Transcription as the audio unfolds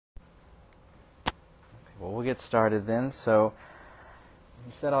Well, we'll get started then. So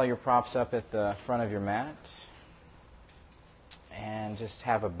you set all your props up at the front of your mat and just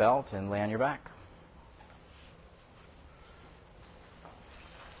have a belt and lay on your back.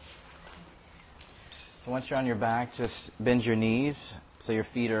 So once you're on your back, just bend your knees so your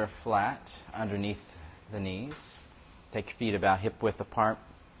feet are flat underneath the knees. Take your feet about hip width apart.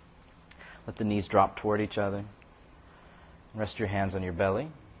 Let the knees drop toward each other. Rest your hands on your belly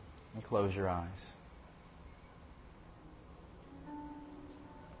and close your eyes.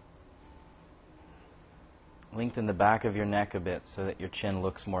 Lengthen the back of your neck a bit so that your chin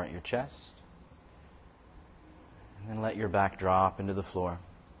looks more at your chest. And then let your back drop into the floor,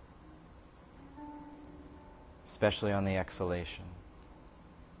 especially on the exhalation.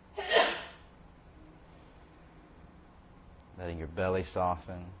 Letting your belly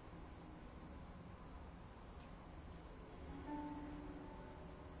soften.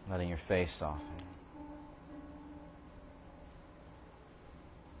 Letting your face soften.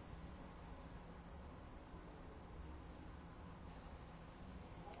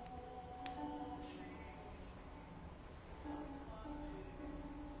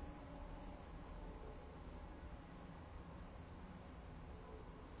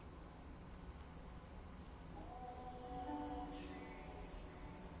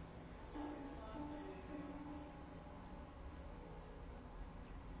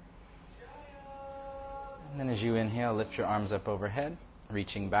 And then as you inhale, lift your arms up overhead,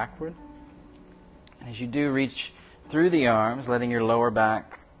 reaching backward. And as you do, reach through the arms, letting your lower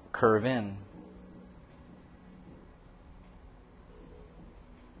back curve in.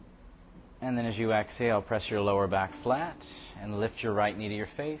 And then as you exhale, press your lower back flat and lift your right knee to your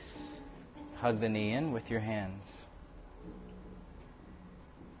face. Hug the knee in with your hands.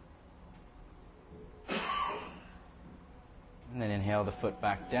 And then inhale the foot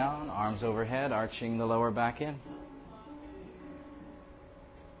back down, arms overhead, arching the lower back in.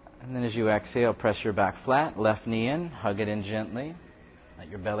 And then as you exhale, press your back flat, left knee in, hug it in gently. Let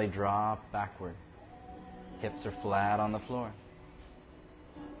your belly drop backward. Hips are flat on the floor.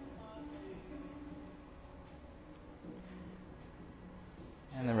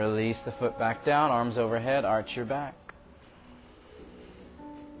 And then release the foot back down, arms overhead, arch your back.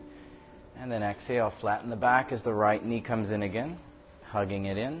 And then exhale, flatten the back as the right knee comes in again, hugging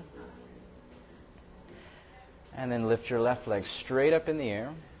it in. And then lift your left leg straight up in the air,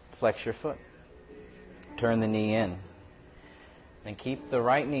 flex your foot. Turn the knee in. And keep the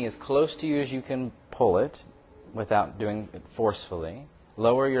right knee as close to you as you can pull it without doing it forcefully.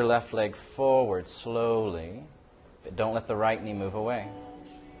 Lower your left leg forward slowly, but don't let the right knee move away.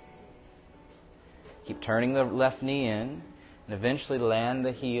 Keep turning the left knee in and eventually land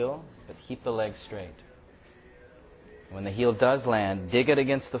the heel, but keep the leg straight. When the heel does land, dig it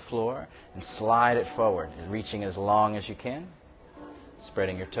against the floor and slide it forward, reaching as long as you can,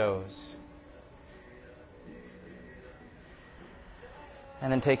 spreading your toes.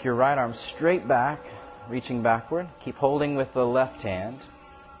 And then take your right arm straight back, reaching backward. Keep holding with the left hand.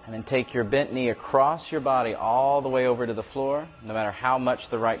 And then take your bent knee across your body all the way over to the floor, no matter how much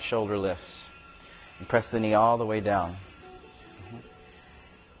the right shoulder lifts. And press the knee all the way down.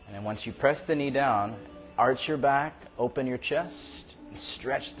 And then once you press the knee down, arch your back, open your chest, and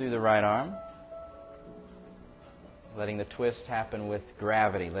stretch through the right arm. Letting the twist happen with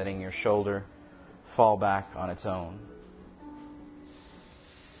gravity, letting your shoulder fall back on its own.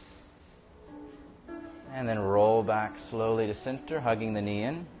 And then roll back slowly to center, hugging the knee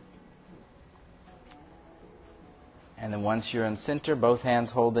in. And then once you're in center, both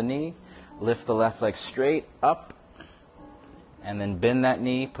hands hold the knee. Lift the left leg straight up. And then bend that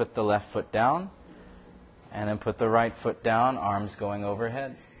knee, put the left foot down. And then put the right foot down, arms going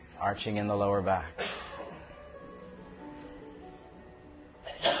overhead, arching in the lower back.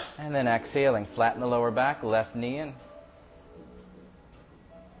 And then exhaling, flatten the lower back, left knee in.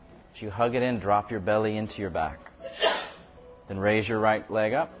 As you hug it in, drop your belly into your back. Then raise your right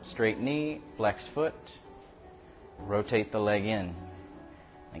leg up, straight knee, flexed foot. Rotate the leg in.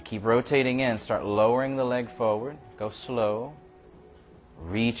 And keep rotating in, start lowering the leg forward. Go slow,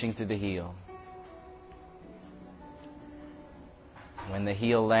 reaching through the heel. When the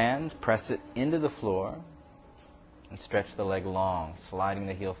heel lands, press it into the floor and stretch the leg long, sliding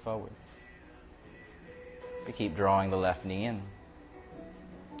the heel forward. But keep drawing the left knee in.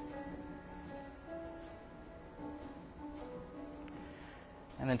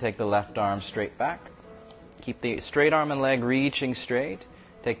 And then take the left arm straight back. Keep the straight arm and leg reaching straight.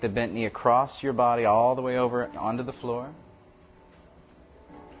 Take the bent knee across your body all the way over onto the floor.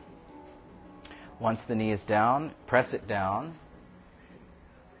 Once the knee is down, press it down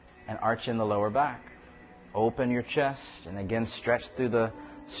and arch in the lower back. Open your chest and again stretch through the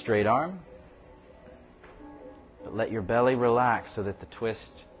straight arm. But let your belly relax so that the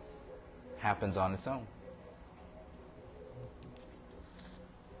twist happens on its own.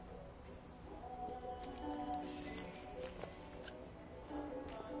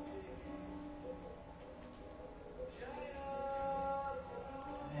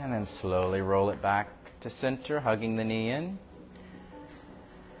 And then slowly roll it back to center, hugging the knee in.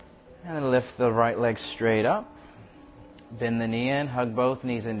 And then lift the right leg straight up. Bend the knee in, hug both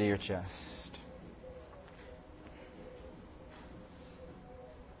knees into your chest.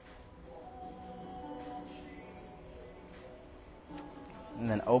 And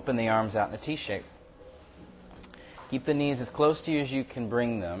then open the arms out in a T shape. Keep the knees as close to you as you can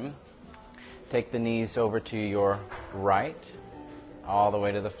bring them. Take the knees over to your right, all the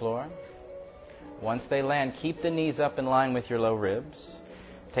way to the floor. Once they land, keep the knees up in line with your low ribs.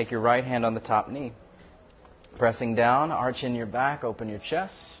 Take your right hand on the top knee. Pressing down, arch in your back, open your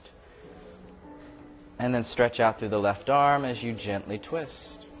chest. And then stretch out through the left arm as you gently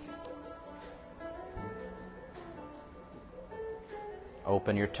twist.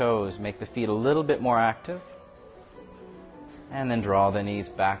 Open your toes, make the feet a little bit more active. And then draw the knees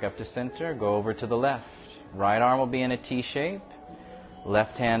back up to center, go over to the left. Right arm will be in a T shape.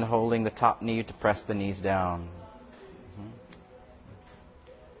 Left hand holding the top knee to press the knees down.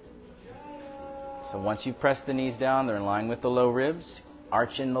 So once you press the knees down, they're in line with the low ribs.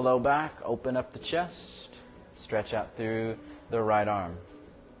 Arch in the low back, open up the chest. Stretch out through the right arm.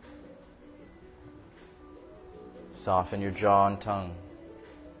 Soften your jaw and tongue.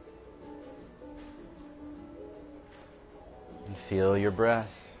 And feel your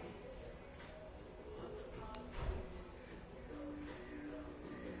breath.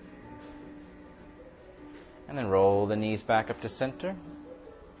 And then roll the knees back up to center.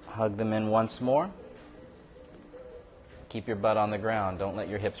 Hug them in once more. Keep your butt on the ground. Don't let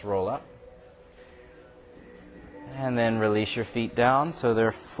your hips roll up. And then release your feet down so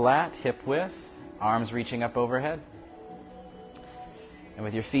they're flat, hip width, arms reaching up overhead. And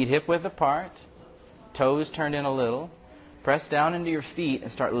with your feet hip width apart, toes turned in a little, press down into your feet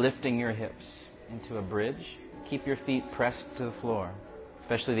and start lifting your hips into a bridge. Keep your feet pressed to the floor,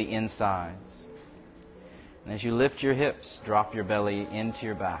 especially the insides. And as you lift your hips, drop your belly into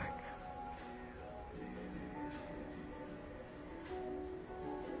your back.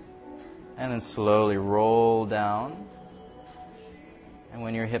 And then slowly roll down. And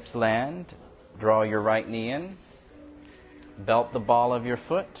when your hips land, draw your right knee in. Belt the ball of your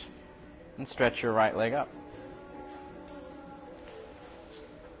foot and stretch your right leg up.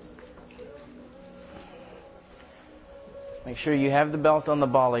 Make sure you have the belt on the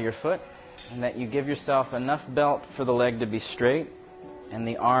ball of your foot and that you give yourself enough belt for the leg to be straight and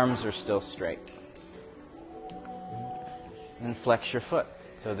the arms are still straight. And flex your foot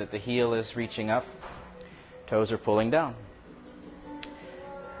so that the heel is reaching up, toes are pulling down.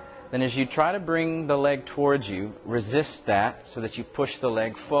 Then as you try to bring the leg towards you, resist that so that you push the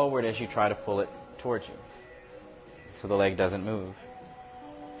leg forward as you try to pull it towards you. So the leg doesn't move.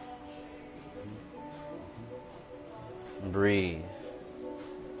 And breathe.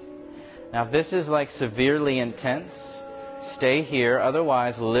 Now if this is like severely intense, stay here.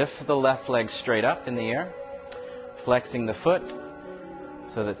 Otherwise, lift the left leg straight up in the air, flexing the foot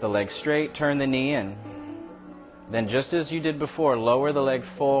so that the leg's straight. Turn the knee in. Then just as you did before, lower the leg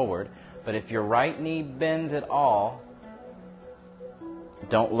forward. But if your right knee bends at all,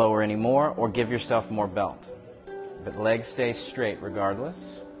 don't lower anymore or give yourself more belt. But the leg stays straight regardless.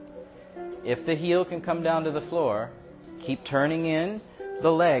 If the heel can come down to the floor, keep turning in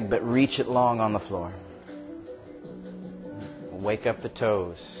the leg, but reach it long on the floor. Wake up the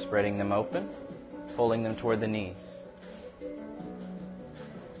toes, spreading them open, pulling them toward the knees.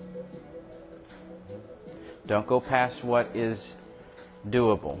 Don't go past what is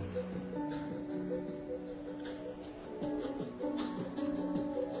doable.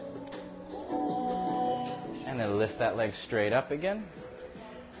 And then lift that leg straight up again.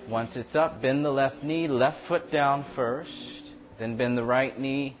 Once it's up, bend the left knee, left foot down first. Then bend the right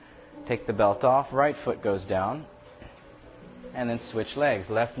knee, take the belt off, right foot goes down. And then switch legs.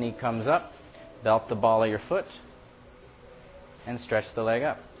 Left knee comes up, belt the ball of your foot, and stretch the leg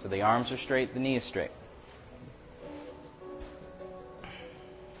up. So the arms are straight, the knee is straight.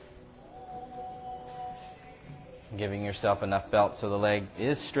 Giving yourself enough belt so the leg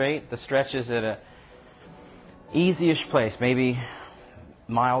is straight. The stretch is at a easy-ish place, maybe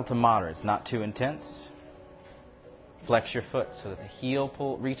mild to moderate. It's not too intense. Flex your foot so that the heel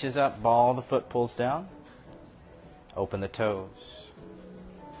reaches up, ball the foot pulls down. Open the toes.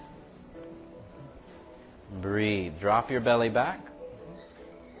 Breathe. Drop your belly back.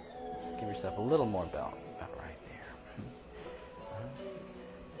 Give yourself a little more belt. About right there.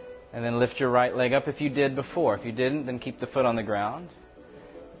 And then lift your right leg up if you did before. If you didn't, then keep the foot on the ground.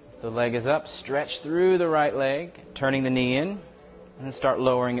 If the leg is up, stretch through the right leg, turning the knee in, and then start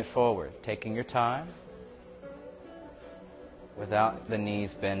lowering it forward, taking your time without the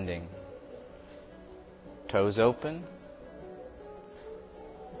knees bending. Toes open.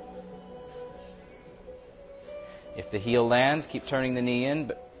 If the heel lands, keep turning the knee in,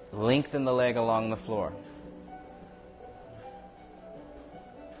 but lengthen the leg along the floor.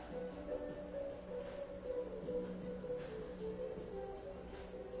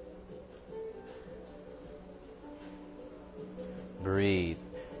 Breathe.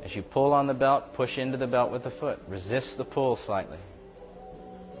 As you pull on the belt, push into the belt with the foot. Resist the pull slightly.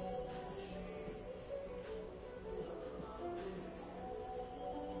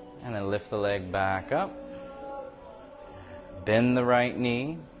 And then lift the leg back up. Bend the right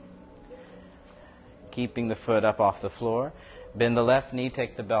knee, keeping the foot up off the floor. Bend the left knee,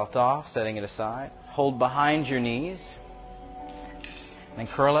 take the belt off, setting it aside. Hold behind your knees. And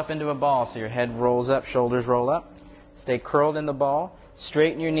curl up into a ball so your head rolls up, shoulders roll up. Stay curled in the ball.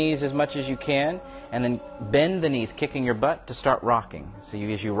 Straighten your knees as much as you can. And then bend the knees, kicking your butt to start rocking. So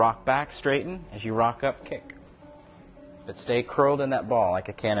as you rock back, straighten. As you rock up, kick. But stay curled in that ball like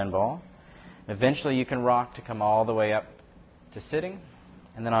a cannonball. Eventually you can rock to come all the way up to sitting,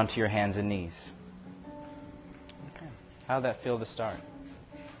 and then onto your hands and knees. Okay. How'd that feel to start?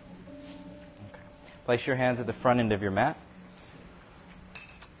 Okay. Place your hands at the front end of your mat.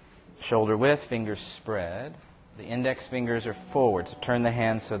 Shoulder width, fingers spread. The index fingers are forward, so turn the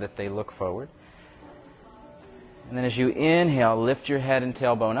hands so that they look forward. And then as you inhale, lift your head and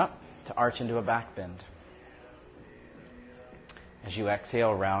tailbone up to arch into a back bend. As you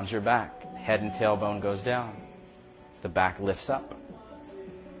exhale, round your back. Head and tailbone goes down. The back lifts up.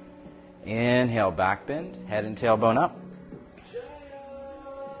 Inhale, back bend, head and tailbone up.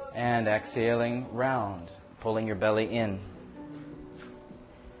 And exhaling, round, pulling your belly in.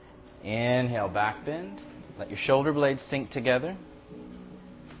 Inhale, back bend. Let your shoulder blades sink together.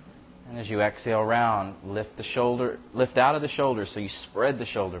 And as you exhale, round, lift out of the shoulders so you spread the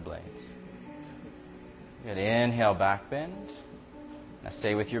shoulder blades. Good. Inhale, back bend. Now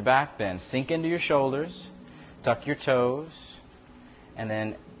stay with your back bend. Sink into your shoulders. Tuck your toes, and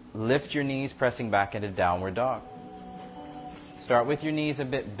then lift your knees, pressing back into downward dog. Start with your knees a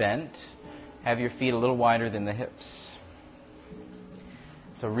bit bent. Have your feet a little wider than the hips.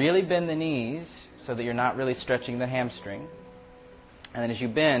 So really bend the knees so that you're not really stretching the hamstring. And then as you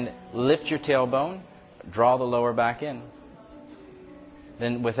bend, lift your tailbone, draw the lower back in.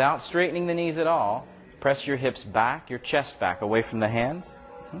 Then without straightening the knees at all, press your hips back, your chest back, away from the hands.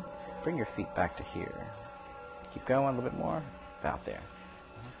 Bring your feet back to here. Keep going a little bit more. About there.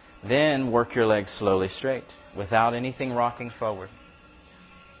 Then work your legs slowly straight without anything rocking forward.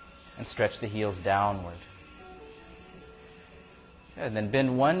 And stretch the heels downward. Good. And then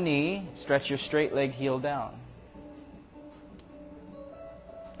bend one knee, stretch your straight leg heel down.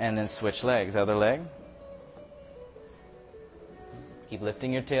 And then switch legs. Other leg. Keep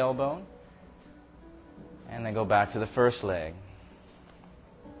lifting your tailbone. And then go back to the first leg.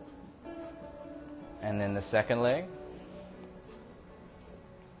 And then the second leg.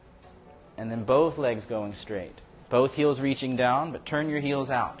 And then both legs going straight. Both heels reaching down, but turn your heels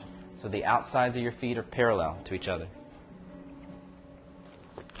out so the outsides of your feet are parallel to each other.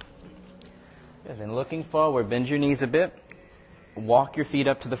 Good. Then looking forward, bend your knees a bit. Walk your feet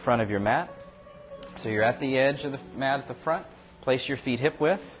up to the front of your mat. So you're at the edge of the mat at the front. Place your feet hip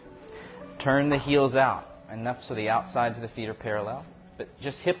width. Turn the heels out, enough so the outsides of the feet are parallel. But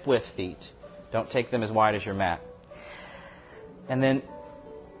just hip width feet. Don't take them as wide as your mat. And then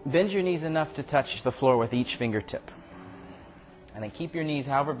bend your knees enough to touch the floor with each fingertip. And then keep your knees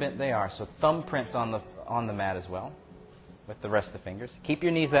however bent they are. So thumbprints on the mat as well, with the rest of the fingers. Keep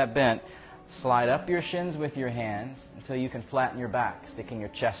your knees that bent. Slide up your shins with your hands until you can flatten your back, sticking your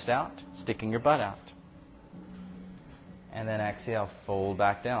chest out, sticking your butt out. And then exhale, fold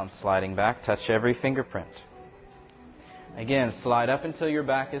back down, sliding back, touch every fingerprint. Again, slide up until your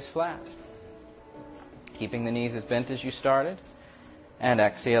back is flat. Keeping the knees as bent as you started. And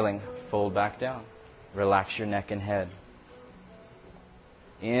exhaling, fold back down. Relax your neck and head.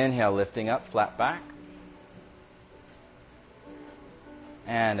 Inhale, lifting up, flat back.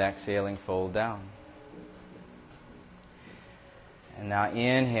 And exhaling, fold down. And now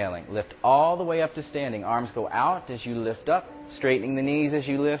inhaling, lift all the way up to standing. Arms go out as you lift up, straightening the knees as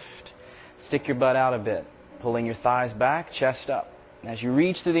you lift. Stick your butt out a bit, pulling your thighs back, chest up. As you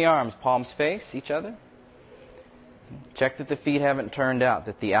reach through the arms, palms face each other. Check that the feet haven't turned out,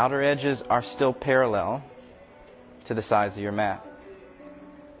 that the outer edges are still parallel to the sides of your mat.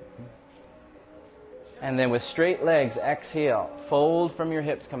 And then with straight legs, exhale, fold from your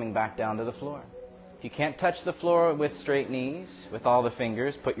hips coming back down to the floor. If you can't touch the floor with straight knees, with all the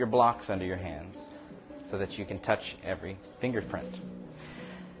fingers, put your blocks under your hands so that you can touch every fingerprint.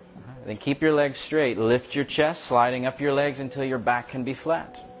 Then keep your legs straight. Lift your chest, sliding up your legs until your back can be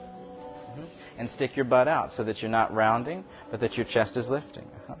flat. And stick your butt out so that you're not rounding, but that your chest is lifting.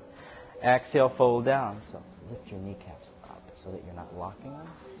 Exhale, fold down. So lift your kneecaps up so that you're not locking them.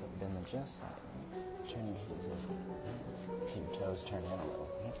 So bend them just slightly. Turn your heels in. Keep your toes turn in a little.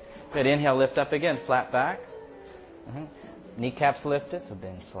 Good. Inhale, lift up again. Flat back. Kneecaps lifted, so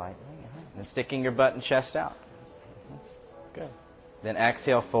bend slightly. And sticking your butt and chest out. Good. Then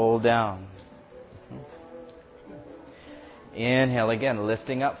exhale, fold down. Inhale again,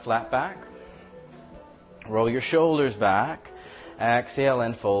 lifting up, flat back. Roll your shoulders back. Exhale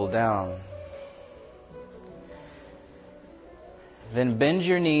and fold down. Then bend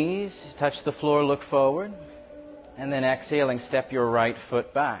your knees, touch the floor, look forward. And then exhaling, step your right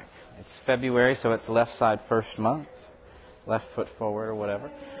foot back. It's February, so it's left side first month. Left foot forward or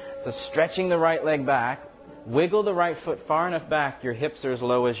whatever. So stretching the right leg back. Wiggle the right foot far enough back, your hips are as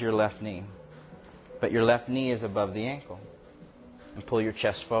low as your left knee. But your left knee is above the ankle. And pull your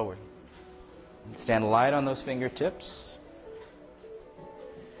chest forward. And stand light on those fingertips.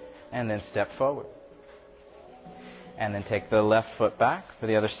 And then step forward. And then take the left foot back for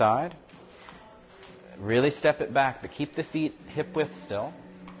the other side. Really step it back, but keep the feet hip width still.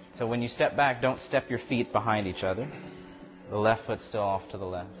 So when you step back, don't step your feet behind each other. The left foot still off to the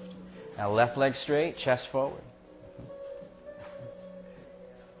left. Now left leg straight, chest forward.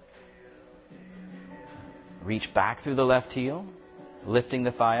 Reach back through the left heel, lifting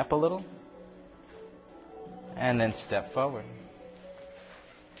the thigh up a little. And then step forward.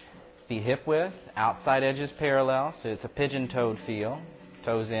 Feet hip width, outside edges parallel, so it's a pigeon-toed feel.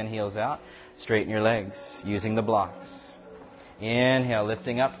 Toes in, heels out. Straighten your legs using the blocks. Inhale,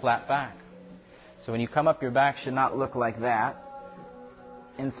 lifting up, flat back. So when you come up, your back should not look like that.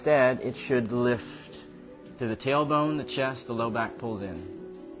 Instead, it should lift through the tailbone, the chest, the low back pulls in.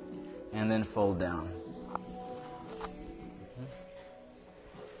 And then fold down.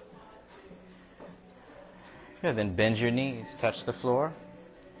 Good, then bend your knees, touch the floor.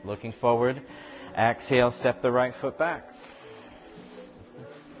 Looking forward. Exhale, step the right foot back.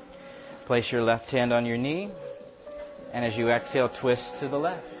 Place your left hand on your knee. And as you exhale, twist to the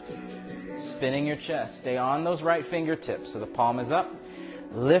left. Spinning your chest. Stay on those right fingertips so the palm is up.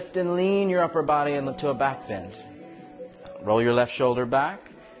 Lift and lean your upper body into a back bend. Roll your left shoulder back.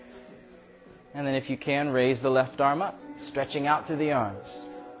 And then if you can, raise the left arm up, stretching out through the arms.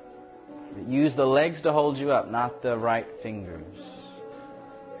 Use the legs to hold you up, not the right fingers.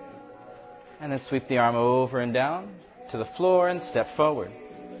 And then sweep the arm over and down to the floor and step forward.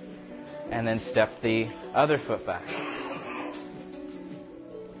 And then step the other foot back.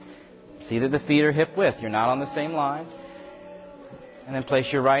 See that the feet are hip width. You're not on the same line. And then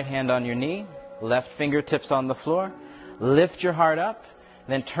place your right hand on your knee, left fingertips on the floor. Lift your heart up,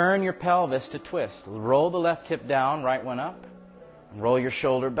 then turn your pelvis to twist. Roll the left hip down, right one up. And roll your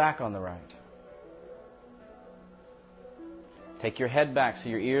shoulder back on the right. Take your head back so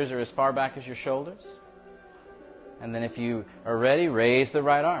your ears are as far back as your shoulders. And then if you are ready, raise the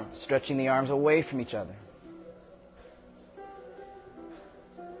right arm, stretching the arms away from each other.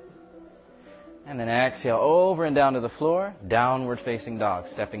 And then exhale over and down to the floor, downward facing dog,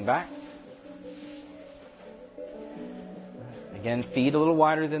 stepping back. Again, feet a little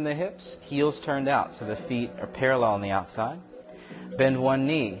wider than the hips, heels turned out so the feet are parallel on the outside. Bend one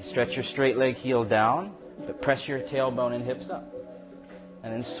knee, stretch your straight leg heel down, but press your tailbone and hips up.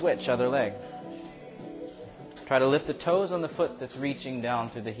 And then switch, other leg. Try to lift the toes on the foot that's reaching down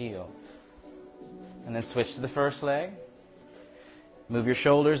through the heel. And then switch to the first leg. Move your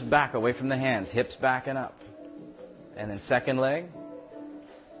shoulders back away from the hands, hips back and up. And then second leg.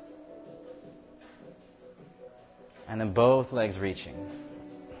 And then both legs reaching.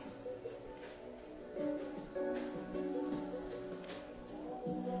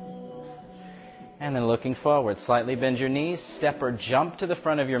 And then looking forward, slightly bend your knees, step or jump to the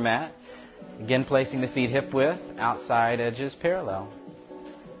front of your mat. Again, placing the feet hip width, outside edges parallel.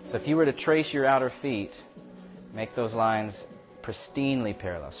 So if you were to trace your outer feet, make those lines pristinely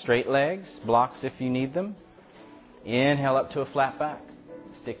parallel. Straight legs, blocks if you need them. Inhale up to a flat back.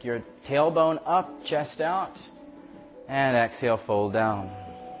 Stick your tailbone up, chest out. And exhale, fold down.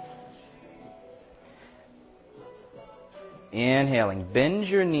 Inhaling, bend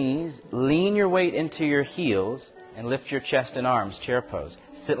your knees, lean your weight into your heels, and lift your chest and arms, chair pose.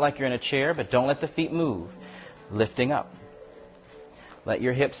 Sit like you're in a chair, but don't let the feet move. Lifting up. Let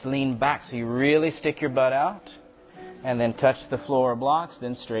your hips lean back so you really stick your butt out. And then touch the floor or blocks,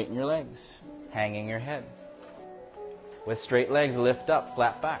 then straighten your legs, hanging your head. With straight legs, lift up,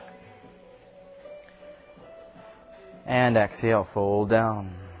 flat back. And exhale, fold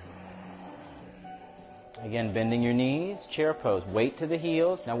down. Again, bending your knees, chair pose. Weight to the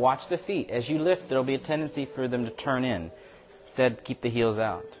heels. Now watch the feet. As you lift, there will be a tendency for them to turn in. Instead, keep the heels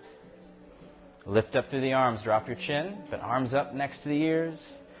out. Lift up through the arms. Drop your chin, but arms up next to the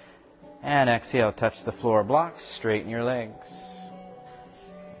ears. And exhale, touch the floor blocks. Straighten your legs.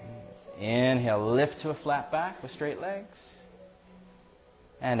 Inhale, lift to a flat back with straight legs.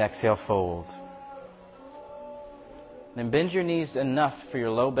 And exhale, fold. Then bend your knees enough for your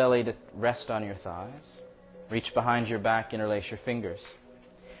low belly to rest on your thighs. Reach behind your back, interlace your fingers.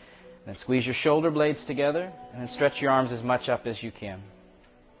 Then squeeze your shoulder blades together, and then stretch your arms as much up as you can.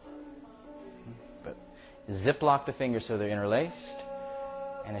 But zip lock the fingers so they're interlaced.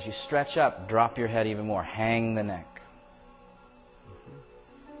 And as you stretch up, drop your head even more. Hang the neck.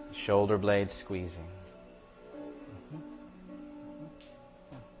 Shoulder blades squeezing.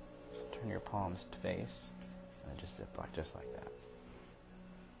 Turn your palms to face. And just zip lock just like that.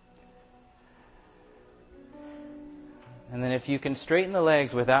 And then if you can straighten the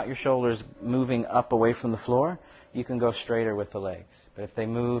legs without your shoulders moving up away from the floor, you can go straighter with the legs. But if they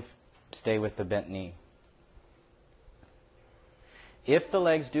move, stay with the bent knee. If the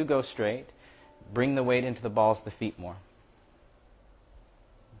legs do go straight, bring the weight into the balls of the feet more.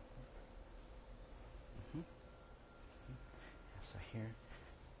 So here,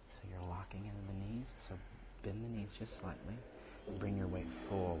 so you're locking into the knees. So bend the knees just slightly. And bring your weight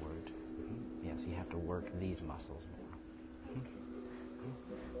forward. Yes, you have to work these muscles more.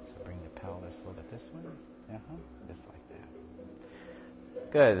 So bring the pelvis a little bit this way. Just like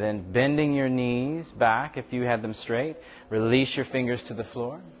that. Good. Then bending your knees back if you had them straight. Release your fingers to the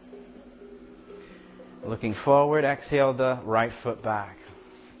floor. Looking forward, exhale the right foot back.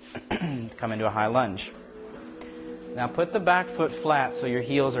 Come into a high lunge. Now put the back foot flat so your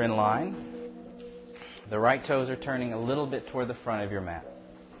heels are in line. The right toes are turning a little bit toward the front of your mat.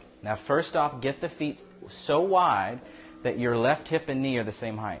 Now first off, get the feet so wide that your left hip and knee are the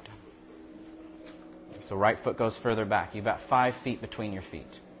same height. So right foot goes further back. You've got 5 feet between your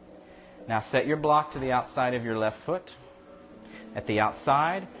feet. Now set your block to the outside of your left foot. At the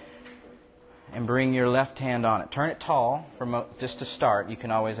outside, and bring your left hand on it. Turn it tall just to start. You can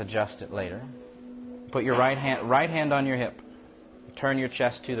always adjust it later. Put your right hand on your hip. Turn your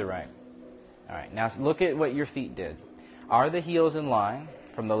chest to the right. All right. Now look at what your feet did. Are the heels in line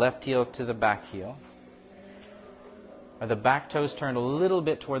from the left heel to the back heel? Are the back toes turned a little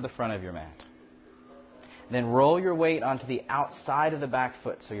bit toward the front of your mat? Then roll your weight onto the outside of the back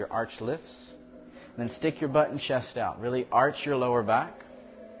foot so your arch lifts. And then stick your butt and chest out. Really arch your lower back.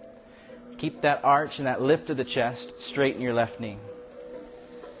 Keep that arch and that lift of the chest. Straighten your left knee.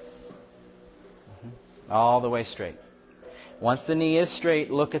 All the way straight. Once the knee is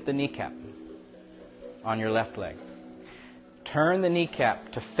straight, look at the kneecap on your left leg. Turn the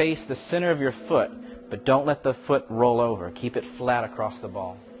kneecap to face the center of your foot, but don't let the foot roll over. Keep it flat across the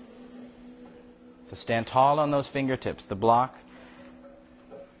ball. So stand tall on those fingertips. The block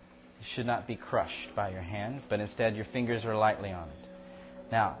should not be crushed by your hand, but instead your fingers are lightly on it.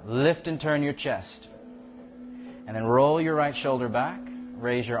 Now, lift and turn your chest. And then roll your right shoulder back.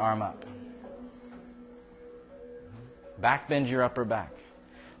 Raise your arm up. Back bend your upper back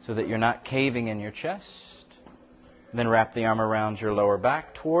so that you're not caving in your chest. Then wrap the arm around your lower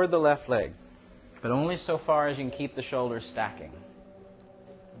back toward the left leg, but only so far as you can keep the shoulders stacking.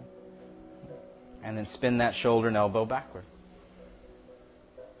 And then spin that shoulder and elbow backward.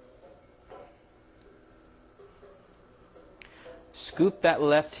 Scoop that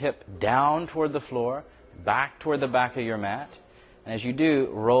left hip down toward the floor, back toward the back of your mat. And as you do,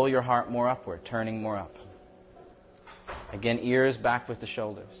 roll your heart more upward, turning more up. Again, ears back with the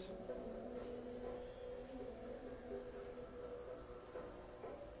shoulders.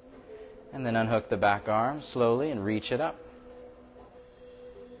 And then unhook the back arm slowly and reach it up.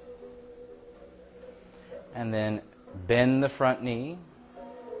 And then bend the front knee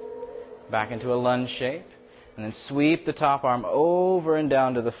back into a lunge shape. And then sweep the top arm over and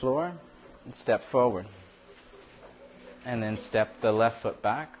down to the floor and step forward. And then step the left foot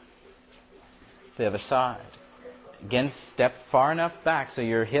back. The other side. Again, step far enough back so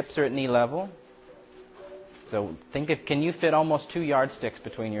your hips are at knee level. So think of, can you fit almost 2 yardsticks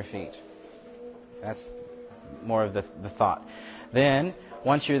between your feet? That's more of the thought. Then,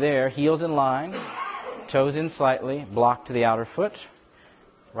 once you're there, heels in line, toes in slightly, block to the outer foot.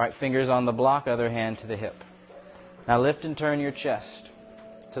 Right fingers on the block, other hand to the hip. Now lift and turn your chest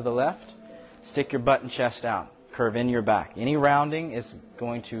to the left. Stick your butt and chest out. Curve in your back. Any rounding is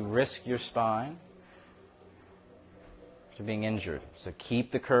going to risk your spine to being injured. So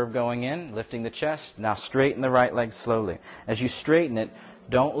keep the curve going in, lifting the chest. Now straighten the right leg slowly. As you straighten it,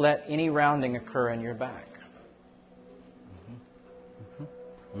 don't let any rounding occur in your back.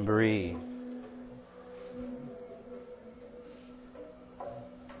 Breathe.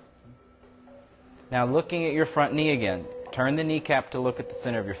 Now looking at your front knee again. Turn the kneecap to look at the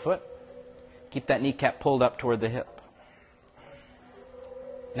center of your foot. Keep that kneecap pulled up toward the hip.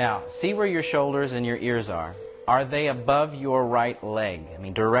 Now, see where your shoulders and your ears are. Are they above your right leg? I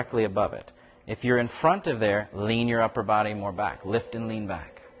mean, directly above it. If you're in front of there, lean your upper body more back. Lift and lean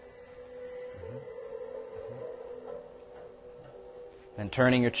back. Then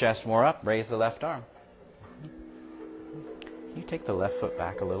turning your chest more up, raise the left arm. You take the left foot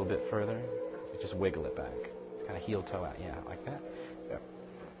back a little bit further. Just wiggle it back. Kind of heel toe out. Yeah, like that. Yep.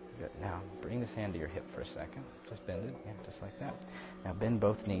 Good. Now, bring this hand to your hip for a second. Just bend it. Yeah, just like that. Now, bend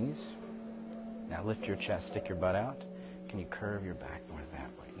both knees. Now, lift your chest. Stick your butt out. Can you curve your back more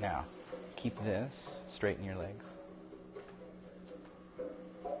that way? Now, keep this. Straighten your legs.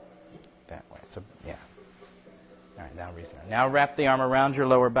 That way. So, yeah. All right, now reason. Now wrap the arm around your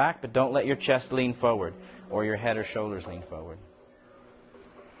lower back, but don't let your chest lean forward or your head or shoulders lean forward.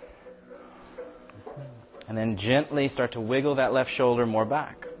 And then gently start to wiggle that left shoulder more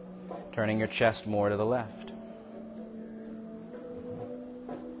back, turning your chest more to the left.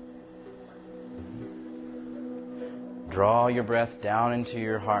 Draw your breath down into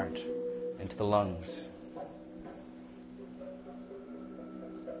your heart, into the lungs.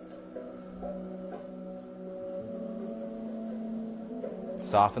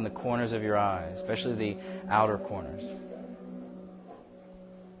 Soften the corners of your eyes, especially the outer corners.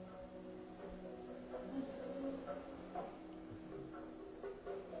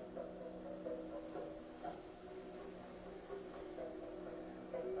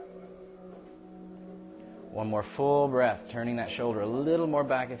 One more full breath, turning that shoulder a little more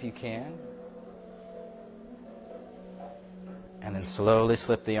back if you can. And then slowly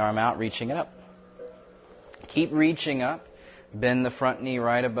slip the arm out, reaching it up. Keep reaching up. Bend the front knee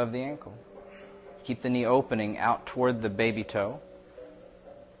right above the ankle. Keep the knee opening out toward the baby toe.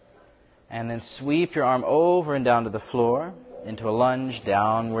 And then sweep your arm over and down to the floor into a lunge,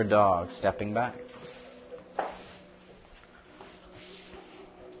 downward dog, stepping back.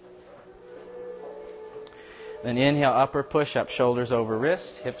 Then inhale, upper push-up, shoulders over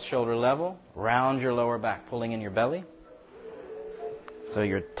wrists, hips shoulder level. Round your lower back, pulling in your belly. So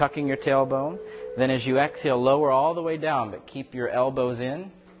you're tucking your tailbone. Then as you exhale, lower all the way down, but keep your elbows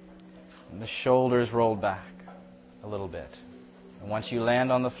in. And the shoulders rolled back a little bit. And once you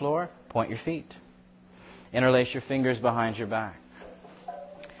land on the floor, point your feet. Interlace your fingers behind your back.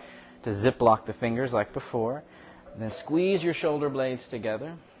 To zip lock the fingers like before. And then squeeze your shoulder blades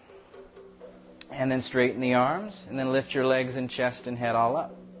together. And then straighten the arms, and then lift your legs and chest and head all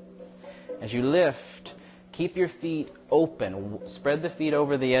up. As you lift, keep your feet open. Spread the feet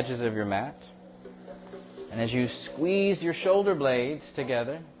over the edges of your mat. And as you squeeze your shoulder blades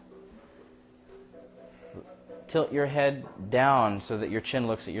together, tilt your head down so that your chin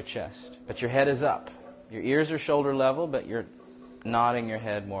looks at your chest. But your head is up. Your ears are shoulder level, but you're nodding your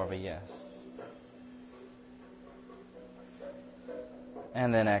head more of a yes.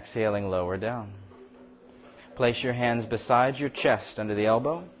 And then exhaling, lower down. Place your hands beside your chest under the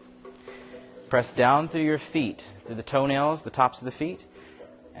elbow. Press down through your feet, through the toenails, the tops of the feet.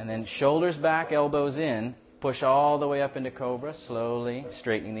 And then shoulders back, elbows in. Push all the way up into cobra, slowly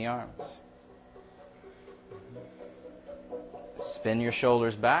straightening the arms. Spin your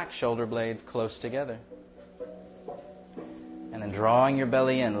shoulders back, shoulder blades close together. And then drawing your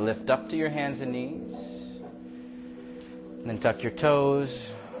belly in, lift up to your hands and knees. And then tuck your toes,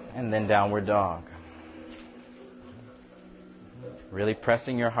 and then downward dog. Really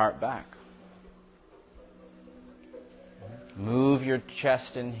pressing your heart back. Move your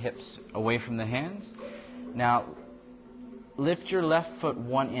chest and hips away from the hands. Now, lift your left foot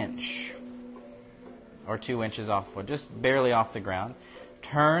 1 inch or 2 inches off the floor, just barely off the ground.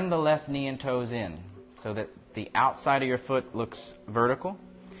 Turn the left knee and toes in so that the outside of your foot looks vertical.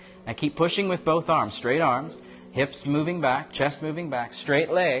 Now keep pushing with both arms, straight arms, hips moving back, chest moving back,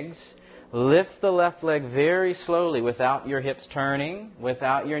 straight legs. Lift the left leg very slowly without your hips turning,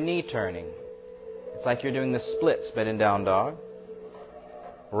 without your knee turning. It's like you're doing the splits, but in down dog.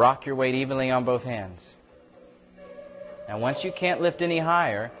 Rock your weight evenly on both hands. Now once you can't lift any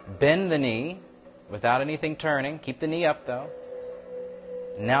higher, bend the knee, without anything turning. Keep the knee up though.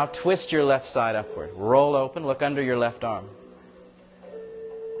 Now twist your left side upward. Roll open, look under your left arm.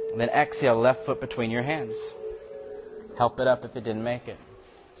 Then exhale, left foot between your hands. Help it up if it didn't make it.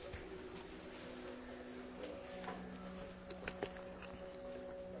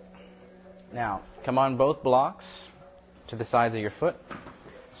 Now, come on both blocks to the sides of your foot.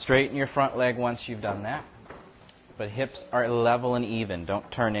 Straighten your front leg once you've done that. But hips are level and even.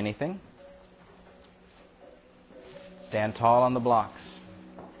 Don't turn anything. Stand tall on the blocks.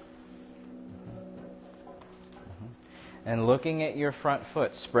 And looking at your front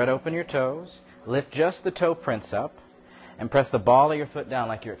foot, spread open your toes, lift just the toe prints up, and press the ball of your foot down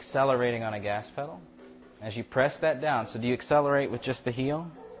like you're accelerating on a gas pedal. As you press that down, so do you accelerate with just the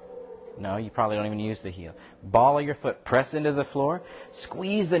heel? No, you probably don't even use the heel. Ball of your foot, press into the floor,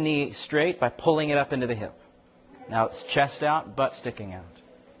 squeeze the knee straight by pulling it up into the hip. Now it's chest out, butt sticking out.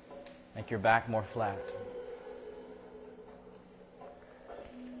 Make your back more flat.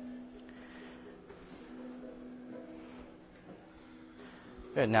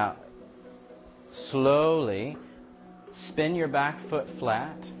 Good. Now, slowly spin your back foot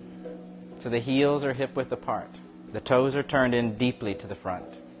flat so the heels are hip width apart. The toes are turned in deeply to the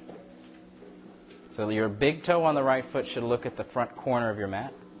front. So your big toe on the right foot should look at the front corner of your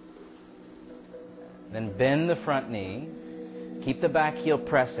mat. Then bend the front knee. Keep the back heel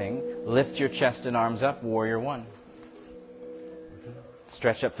pressing. Lift your chest and arms up, warrior one.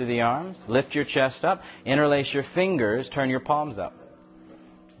 Stretch up through the arms. Lift your chest up. Interlace your fingers. Turn your palms up.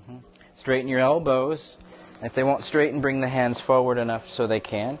 Straighten your elbows. If they won't straighten, bring the hands forward enough so they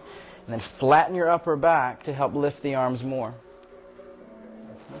can. And then flatten your upper back to help lift the arms more.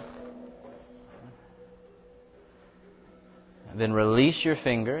 And then release your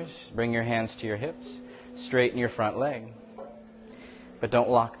fingers. Bring your hands to your hips. Straighten your front leg. But don't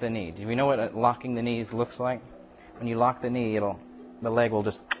lock the knee. Do we know what locking the knees looks like? When you lock the knee, the leg will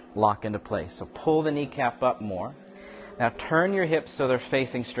just lock into place. So pull the kneecap up more. Now turn your hips so they're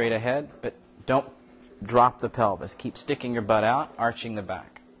facing straight ahead, but don't drop the pelvis. Keep sticking your butt out, arching the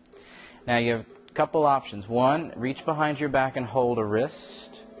back. Now you have a couple options. One, reach behind your back and hold a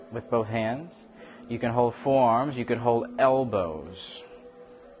wrist with both hands. You can hold forearms. You can hold elbows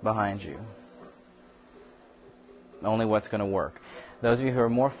behind you. Only what's going to work. Those of you who are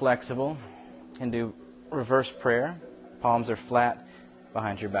more flexible can do reverse prayer. Palms are flat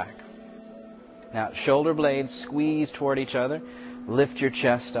behind your back. Now, shoulder blades squeeze toward each other. Lift your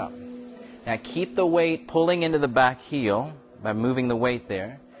chest up. Now, keep the weight pulling into the back heel by moving the weight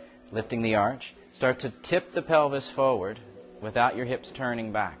there, lifting the arch. Start to tip the pelvis forward without your hips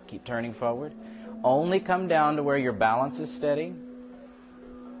turning back. Keep turning forward. Only come down to where your balance is steady,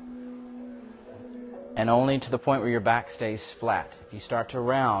 and only to the point where your back stays flat. If you start to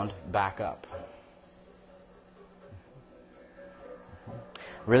round, back up.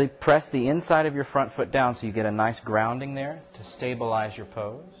 Really press the inside of your front foot down so you get a nice grounding there to stabilize your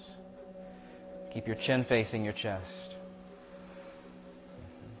pose. Keep your chin facing your chest.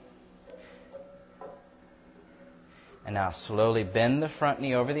 And now slowly bend the front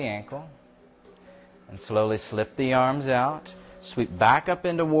knee over the ankle. And slowly slip the arms out. Sweep back up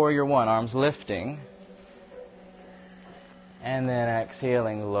into warrior one, arms lifting. And then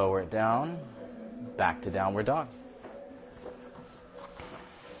exhaling, lower it down. Back to downward dog.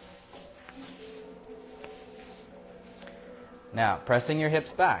 Now, pressing your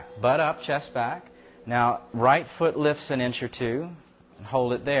hips back, butt up, chest back. Now, right foot lifts an inch or two.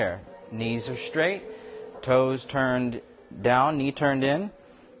 Hold it there. Knees are straight, toes turned down, knee turned in.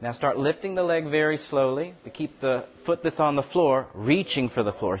 Now start lifting the leg very slowly to keep the foot that's on the floor reaching for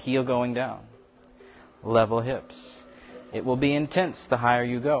the floor, heel going down. Level hips. It will be intense the higher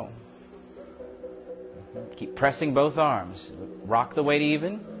you go. Keep pressing both arms. Rock the weight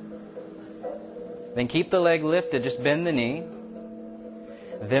even. Then keep the leg lifted, just bend the knee.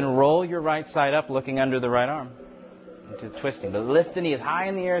 Then roll your right side up, looking under the right arm into twisting. But lift the knee as high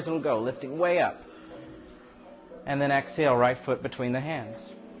in the air as it'll go, lifting way up. And then exhale, right foot between the hands.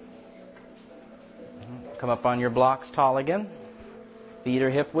 Come up on your blocks tall again. Feet are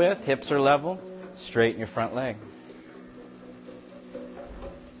hip width, hips are level. Straighten your front leg.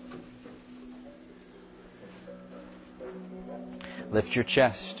 Lift your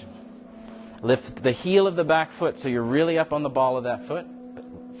chest. Lift the heel of the back foot so you're really up on the ball of that foot.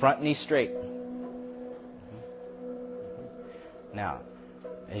 Front knee straight. Now,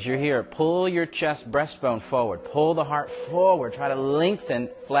 as you're here, pull your chest breastbone forward. Pull the heart forward. Try to lengthen,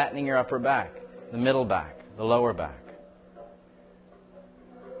 flattening your upper back, the middle back, the lower back.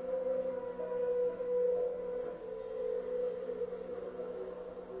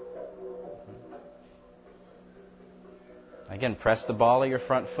 Again, press the ball of your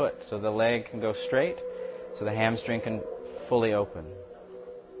front foot so the leg can go straight, so the hamstring can fully open.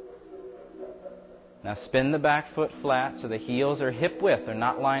 Now spin the back foot flat so the heels are hip width, they're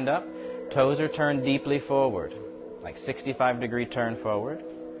not lined up. Toes are turned deeply forward, like 65-degree turn forward.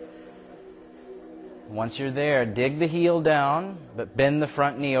 Once you're there, dig the heel down, but bend the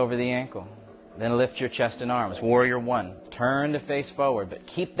front knee over the ankle. Then lift your chest and arms. Warrior one. Turn to face forward, but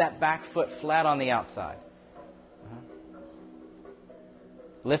keep that back foot flat on the outside.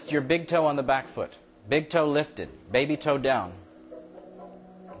 Lift your big toe on the back foot. Big toe lifted. Baby toe down.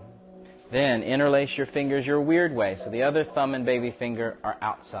 Then interlace your fingers your weird way, so the other thumb and baby finger are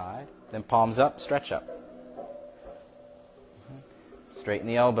outside. Then palms up, stretch up. Straighten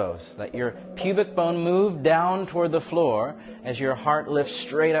the elbows. Let your pubic bone move down toward the floor as your heart lifts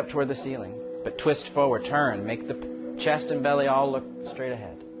straight up toward the ceiling. But twist forward, turn. Make the chest and belly all look straight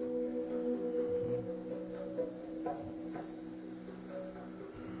ahead.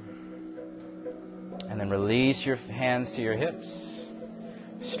 And then release your hands to your hips.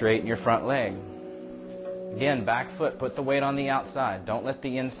 Straighten your front leg. Again, back foot, put the weight on the outside. Don't let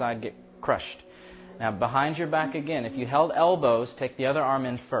the inside get crushed. Now, behind your back again, if you held elbows, take the other arm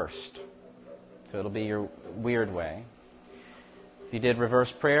in first. So it'll be your weird way. If you did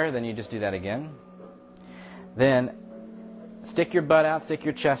reverse prayer, then you just do that again. Then stick your butt out, stick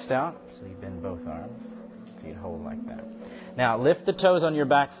your chest out. So you bend both arms. So you'd hold like that. Now, lift the toes on your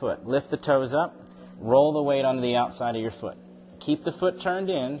back foot. Lift the toes up. Roll the weight onto the outside of your foot. Keep the foot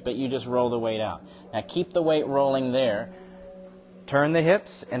turned in, but you just roll the weight out. Now keep the weight rolling there. Turn the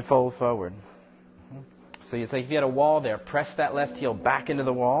hips and fold forward. So it's like if you had a wall there, press that left heel back into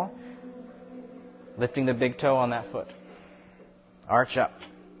the wall, lifting the big toe on that foot. Arch up.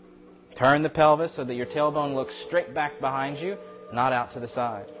 Turn the pelvis so that your tailbone looks straight back behind you, not out to the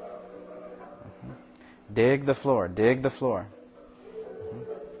side. Dig the floor, dig the floor.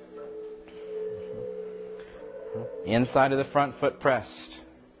 Inside of the front foot pressed.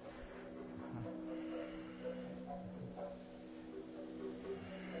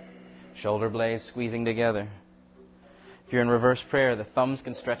 Shoulder blades squeezing together. If you're in reverse prayer, the thumbs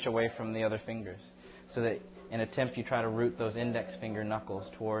can stretch away from the other fingers. So that in attempt you try to root those index finger knuckles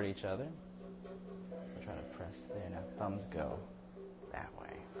toward each other. So try to press there. Now thumbs go that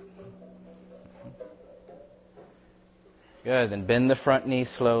way. Good. Then bend the front knee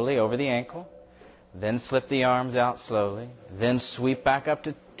slowly over the ankle. Then slip the arms out slowly. Then sweep back up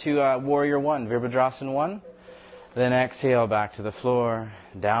to Warrior One, Virabhadrasana 1. Then exhale back to the floor,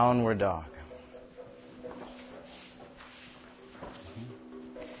 downward dog.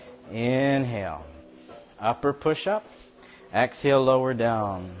 Inhale, upper push-up. Exhale, lower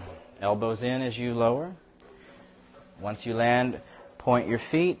down. Elbows in as you lower. Once you land, point your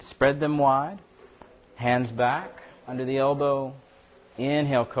feet, spread them wide. Hands back, under the elbow.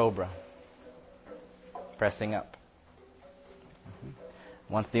 Inhale, cobra. Pressing up.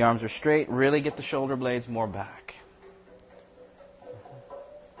 Once the arms are straight, really get the shoulder blades more back.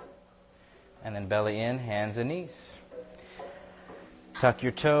 And then belly in, hands and knees. Tuck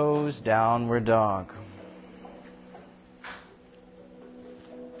your toes, downward dog.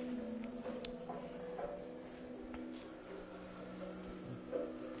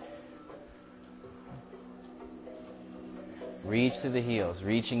 Reach to the heels,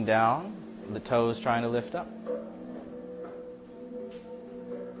 reaching down, the toes trying to lift up.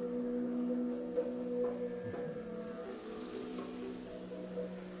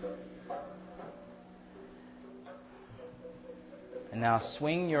 And now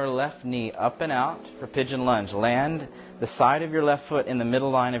swing your left knee up and out for pigeon lunge. Land the side of your left foot in the middle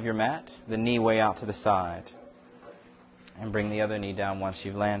line of your mat, the knee way out to the side. And bring the other knee down once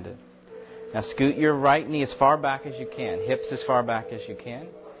you've landed. Now scoot your right knee as far back as you can, hips as far back as you can,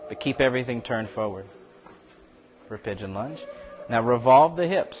 but keep everything turned forward for pigeon lunge. Now revolve the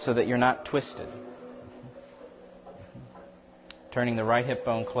hips so that you're not twisted. Turning the right hip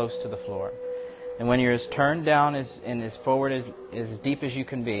bone close to the floor. And when you're as turned down and as forward as deep as you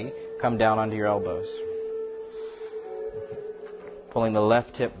can be, come down onto your elbows. Pulling the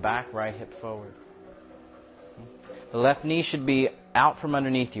left hip back, right hip forward. The left knee should be out from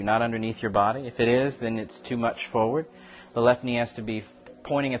underneath you, not underneath your body. If it is, then it's too much forward. The left knee has to be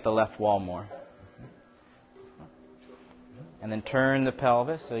pointing at the left wall more. And then turn the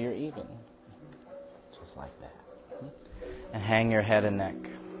pelvis so you're even. Just like that. And hang your head and neck.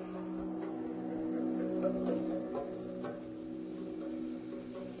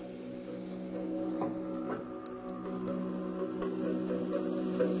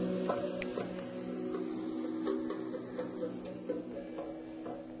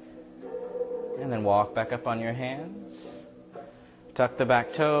 And then walk back up on your hands. Tuck the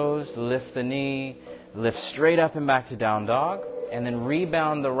back toes, lift the knee, lift straight up and back to down dog, and then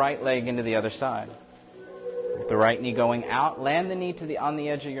rebound the right leg into the other side. With the right knee going out, land the knee on the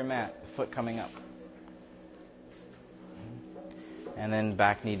edge of your mat, foot coming up. And then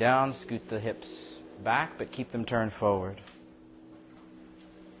back knee down, scoot the hips back, but keep them turned forward.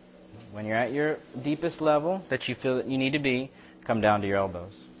 When you're at your deepest level that you feel that you need to be, come down to your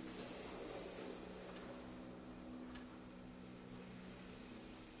elbows.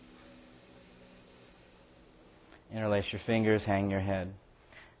 Interlace your fingers, hang your head.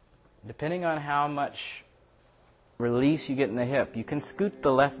 Depending on how much release you get in the hip, you can scoot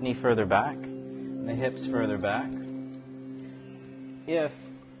the left knee further back, the hips further back, if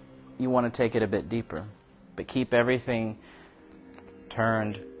you want to take it a bit deeper. But keep everything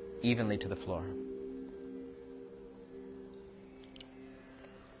turned evenly to the floor.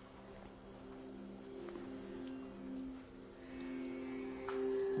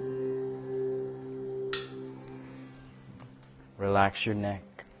 Relax your neck.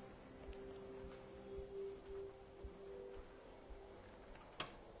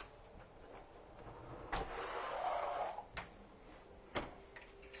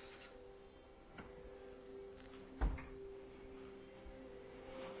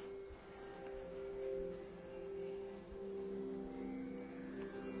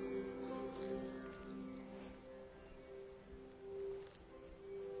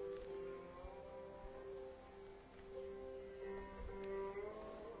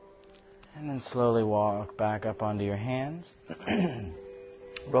 And then slowly walk back up onto your hands.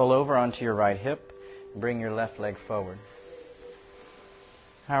 Roll over onto your right hip. Bring your left leg forward.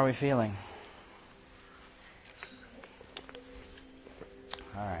 How are we feeling?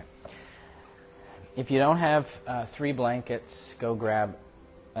 All right. If you don't have 3 blankets, go grab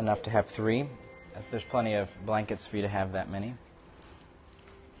enough to have 3. There's plenty of blankets for you to have that many.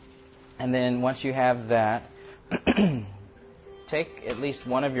 And then once you have that, take at least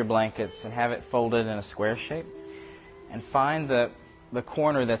one of your blankets and have it folded in a square shape, and find the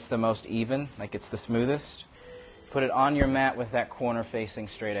corner that's the most even, like it's the smoothest. Put it on your mat with that corner facing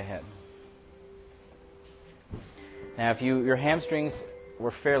straight ahead. Now, if your hamstrings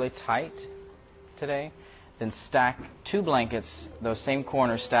were fairly tight today, then stack 2 blankets, those same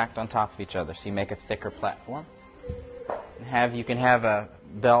corners stacked on top of each other, so you make a thicker platform. And you can have a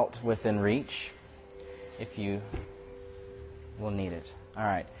belt within reach if you will need it. All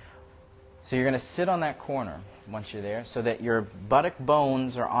right. So you're going to sit on that corner once you're there so that your buttock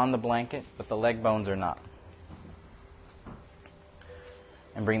bones are on the blanket, but the leg bones are not.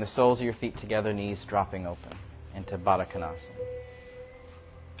 And bring the soles of your feet together, knees dropping open into Baddha Konasana.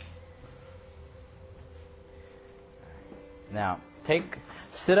 Now,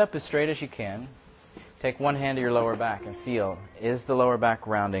 sit up as straight as you can. Take one hand to your lower back and feel, is the lower back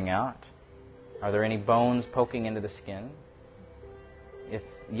rounding out? Are there any bones poking into the skin? If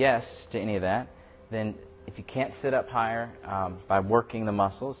yes to any of that, then if you can't sit up higher by working the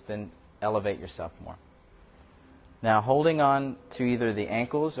muscles, then elevate yourself more. Now, holding on to either the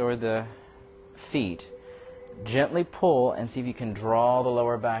ankles or the feet, gently pull and see if you can draw the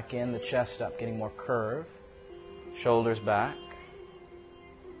lower back in, the chest up, getting more curve, shoulders back.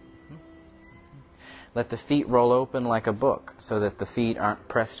 Let the feet roll open like a book so that the feet aren't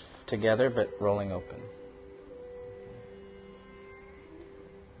pressed together but rolling open.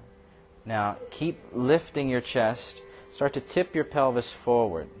 Now, keep lifting your chest. Start to tip your pelvis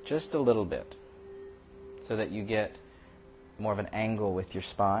forward just a little bit so that you get more of an angle with your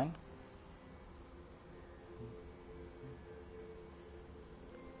spine.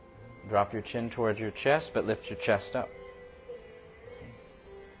 Drop your chin towards your chest, but lift your chest up.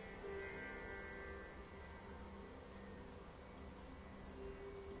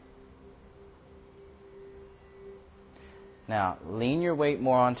 Now, lean your weight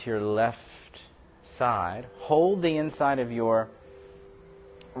more onto your left side. Hold the inside of your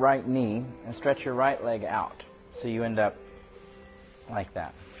right knee and stretch your right leg out. So you end up like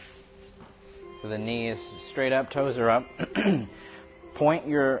that. So the knee is straight up, toes are up. Point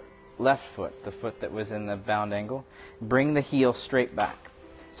your left foot, the foot that was in the bound angle. Bring the heel straight back.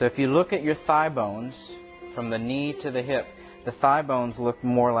 So if you look at your thigh bones from the knee to the hip, the thigh bones look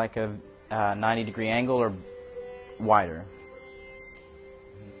more like a 90-degree angle or wider.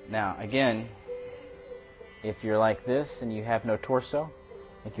 Now, again, if you're like this and you have no torso,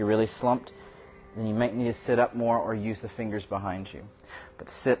 like you're really slumped, then you might need to sit up more or use the fingers behind you. But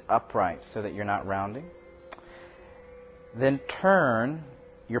sit upright so that you're not rounding. Then turn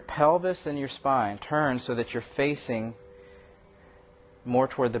your pelvis and your spine. Turn so that you're facing more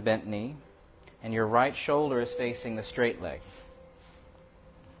toward the bent knee, and your right shoulder is facing the straight leg.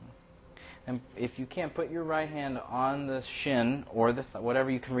 And if you can't, put your right hand on the shin or whatever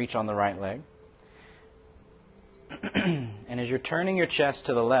you can reach on the right leg. And as you're turning your chest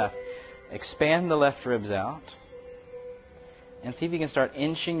to the left, expand the left ribs out. And see if you can start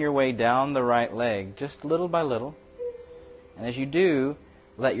inching your way down the right leg, just little by little. And as you do,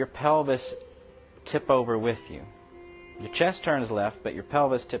 let your pelvis tip over with you. Your chest turns left, but your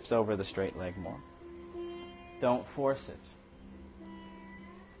pelvis tips over the straight leg more. Don't force it.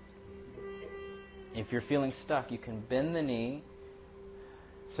 If you're feeling stuck, you can bend the knee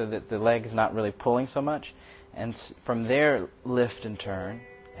so that the leg's not really pulling so much. And from there, lift and turn,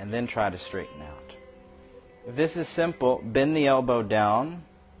 and then try to straighten out. If this is simple, bend the elbow down,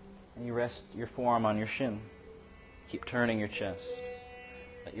 and you rest your forearm on your shin. Keep turning your chest.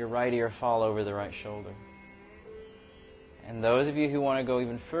 Let your right ear fall over the right shoulder. And those of you who want to go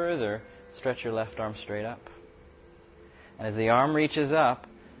even further, stretch your left arm straight up. And as the arm reaches up,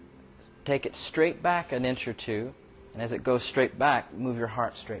 take it straight back an inch or two, and as it goes straight back, move your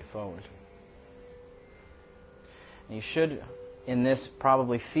heart straight forward. And you should, in this,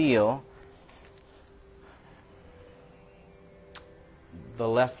 probably feel the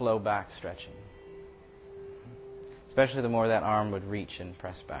left low back stretching. Especially the more that arm would reach and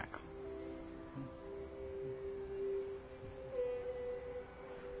press back.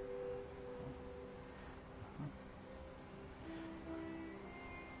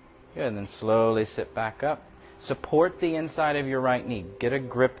 Good, and then slowly sit back up. Support the inside of your right knee. Get a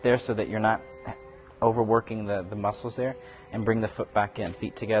grip there so that you're not overworking the muscles there. And bring the foot back in.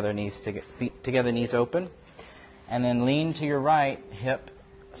 Feet together, knees open. And then lean to your right hip.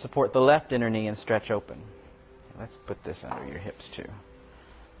 Support the left inner knee and stretch open. Let's put this under your hips too.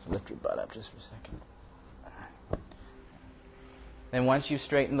 So lift your butt up just for a second. Then once you've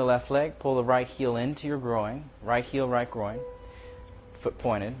straightened the left leg, pull the right heel into your groin. Right heel, right groin. Foot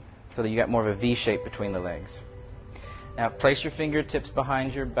pointed, so that you got more of a V shape between the legs. Now place your fingertips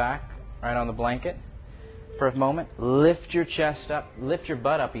behind your back, right on the blanket. For a moment, lift your chest up, lift your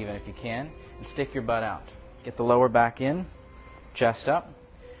butt up even if you can, and stick your butt out. Get the lower back in, chest up.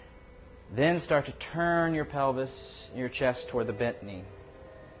 Then start to turn your pelvis, your chest toward the bent knee.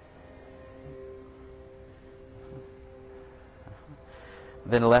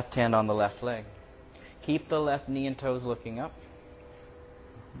 Then left hand on the left leg. Keep the left knee and toes looking up.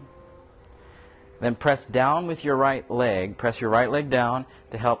 Then press down with your right leg. Press your right leg down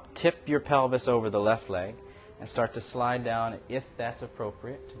to help tip your pelvis over the left leg and start to slide down if that's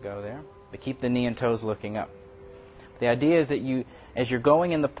appropriate to go there. But keep the knee and toes looking up. The idea is that you, as you're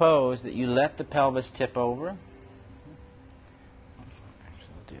going in the pose, that you let the pelvis tip over.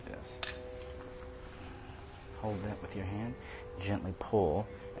 Actually, we'll do this. Hold that with your hand. Gently pull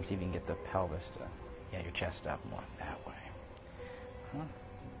and see if you can get the pelvis to, your chest up more that way.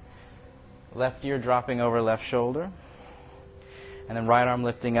 Left ear dropping over left shoulder. And then right arm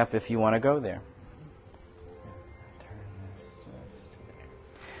lifting up if you want to go there.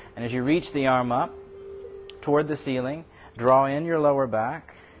 And as you reach the arm up toward the ceiling, draw in your lower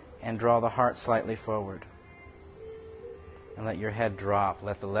back and draw the heart slightly forward. And let your head drop.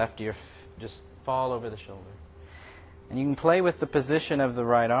 Let the left ear just fall over the shoulder. And you can play with the position of the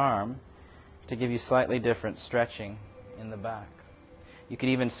right arm to give you slightly different stretching in the back. You could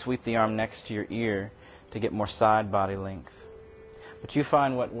even sweep the arm next to your ear to get more side body length. But you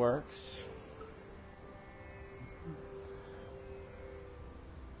find what works.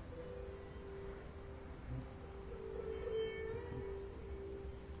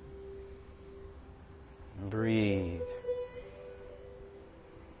 Breathe.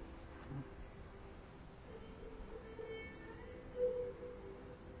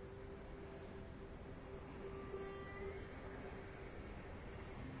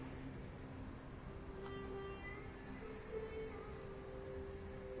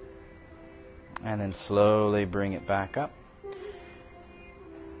 And then slowly bring it back up.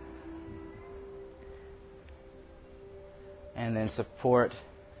 And then support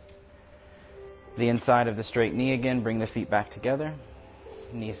the inside of the straight knee again. Bring the feet back together.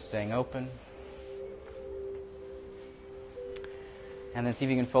 Knees staying open. And then see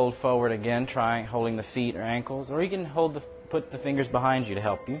if you can fold forward again, holding the feet or ankles. Or you can put the fingers behind you to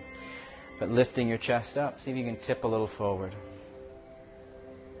help you. But lifting your chest up. See if you can tip a little forward.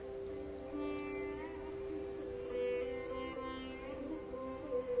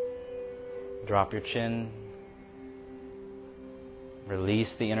 Drop your chin.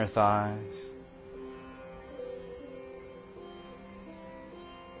 Release the inner thighs.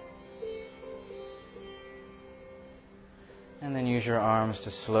 And then use your arms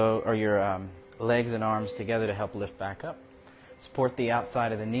to your legs and arms together to help lift back up. Support the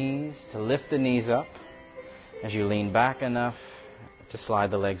outside of the knees to lift the knees up as you lean back enough to slide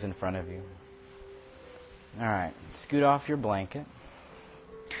the legs in front of you. All right, scoot off your blanket.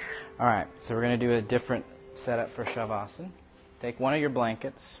 All right, so we're going to do a different setup for Shavasana. Take one of your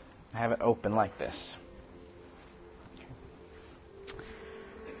blankets, have it open like this.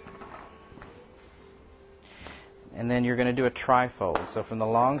 And then you're going to do a trifold. So from the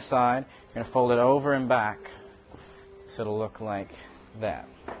long side, you're going to fold it over and back so it'll look like that.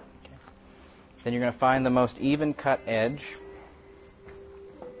 Okay. Then you're going to find the most even cut edge,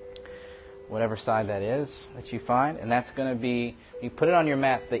 whatever side that is that you find, and that's going to be, you put it on your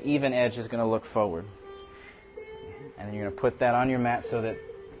mat, the even edge is going to look forward. And then you're going to put that on your mat so that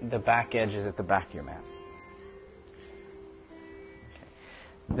the back edge is at the back of your mat. Okay.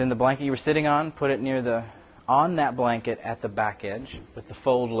 Then the blanket you were sitting on, put it near on that blanket at the back edge with the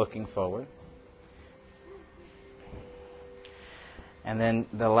fold looking forward. And then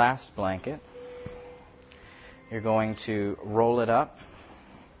the last blanket, you're going to roll it up.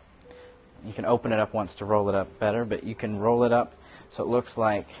 You can open it up once to roll it up better, but you can roll it up so it looks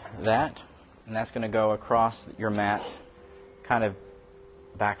like that. And that's going to go across your mat, kind of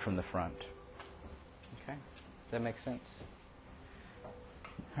back from the front. Okay? Does that make sense?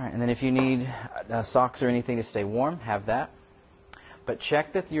 All right, and then if you need socks or anything to stay warm, have that. But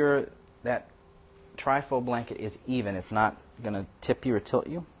check that that trifold blanket is even. It's not going to tip you or tilt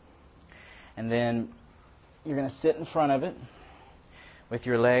you. And then you're going to sit in front of it with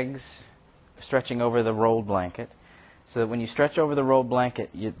your legs stretching over the rolled blanket, so that when you stretch over the rolled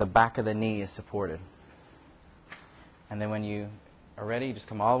blanket, the back of the knee is supported. And then when you are ready, you just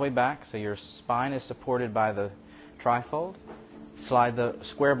come all the way back so your spine is supported by the trifold. Slide the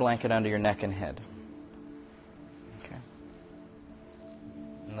square blanket under your neck and head. Okay.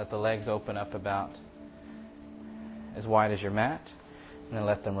 And let the legs open up about as wide as your mat, and then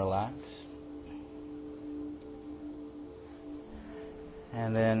let them relax.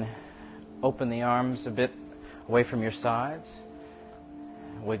 And then open the arms a bit away from your sides,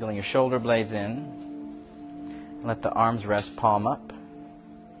 wiggling your shoulder blades in. Let the arms rest palm up,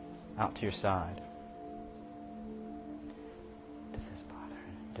 out to your side.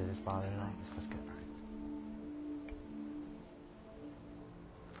 Does this bother at all? This feels good.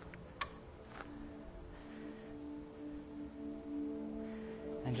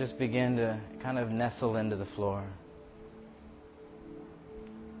 And just begin to kind of nestle into the floor.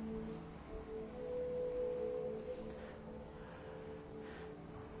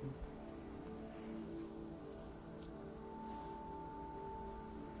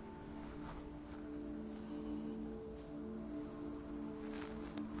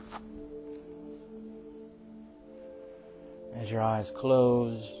 As your eyes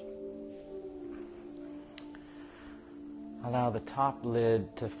close, allow the top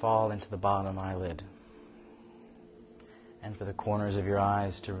lid to fall into the bottom eyelid, and for the corners of your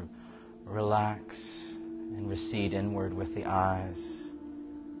eyes to relax and recede inward with the eyes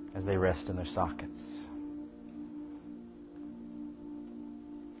as they rest in their sockets.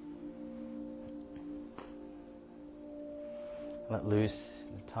 Let loose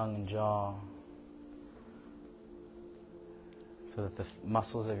the tongue and jaw, so that the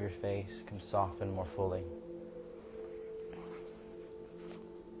muscles of your face can soften more fully.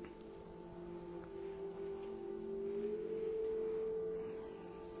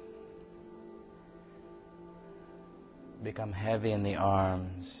 Become heavy in the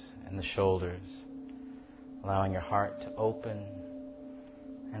arms and the shoulders, allowing your heart to open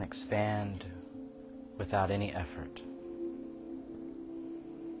and expand without any effort.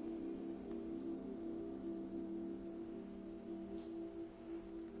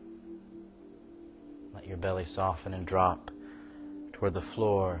 Your belly soften and drop toward the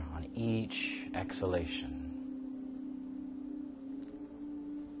floor on each exhalation.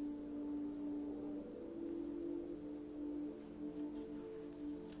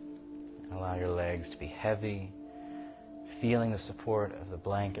 Allow your legs to be heavy, feeling the support of the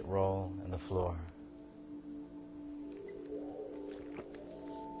blanket roll and the floor.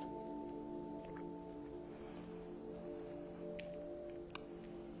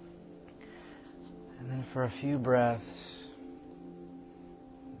 And then for a few breaths,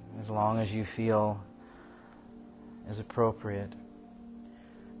 as long as you feel is appropriate,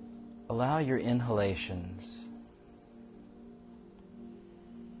 allow your inhalations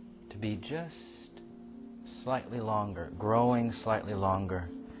to be just slightly longer, growing slightly longer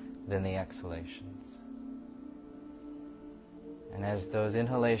than the exhalations. And as those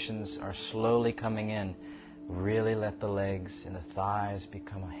inhalations are slowly coming in, really let the legs and the thighs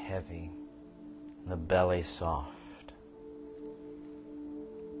become heavy, and the belly soft.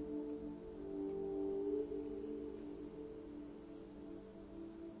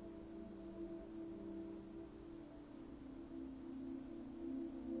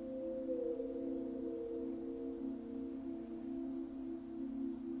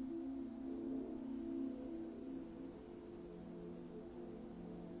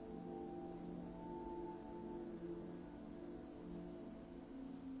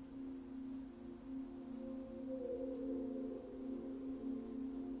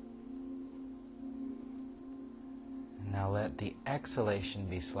 let the exhalation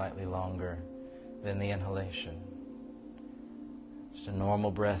be slightly longer than the inhalation. Just a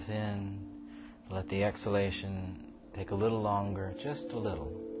normal breath in, let the exhalation take a little longer, just a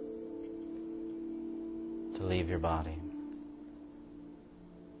little, to leave your body.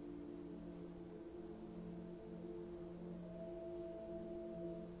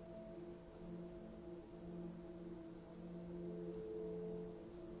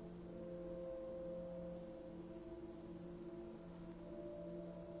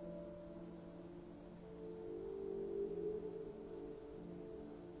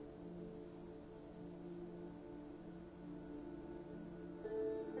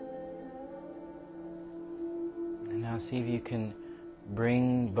 Now see if you can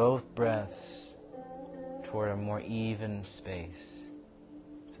bring both breaths toward a more even space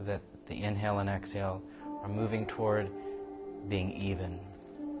so that the inhale and exhale are moving toward being even.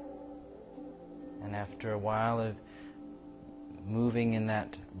 And after a while of moving in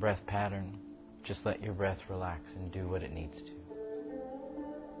that breath pattern, just let your breath relax and do what it needs to.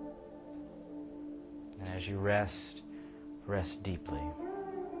 And as you rest, rest deeply.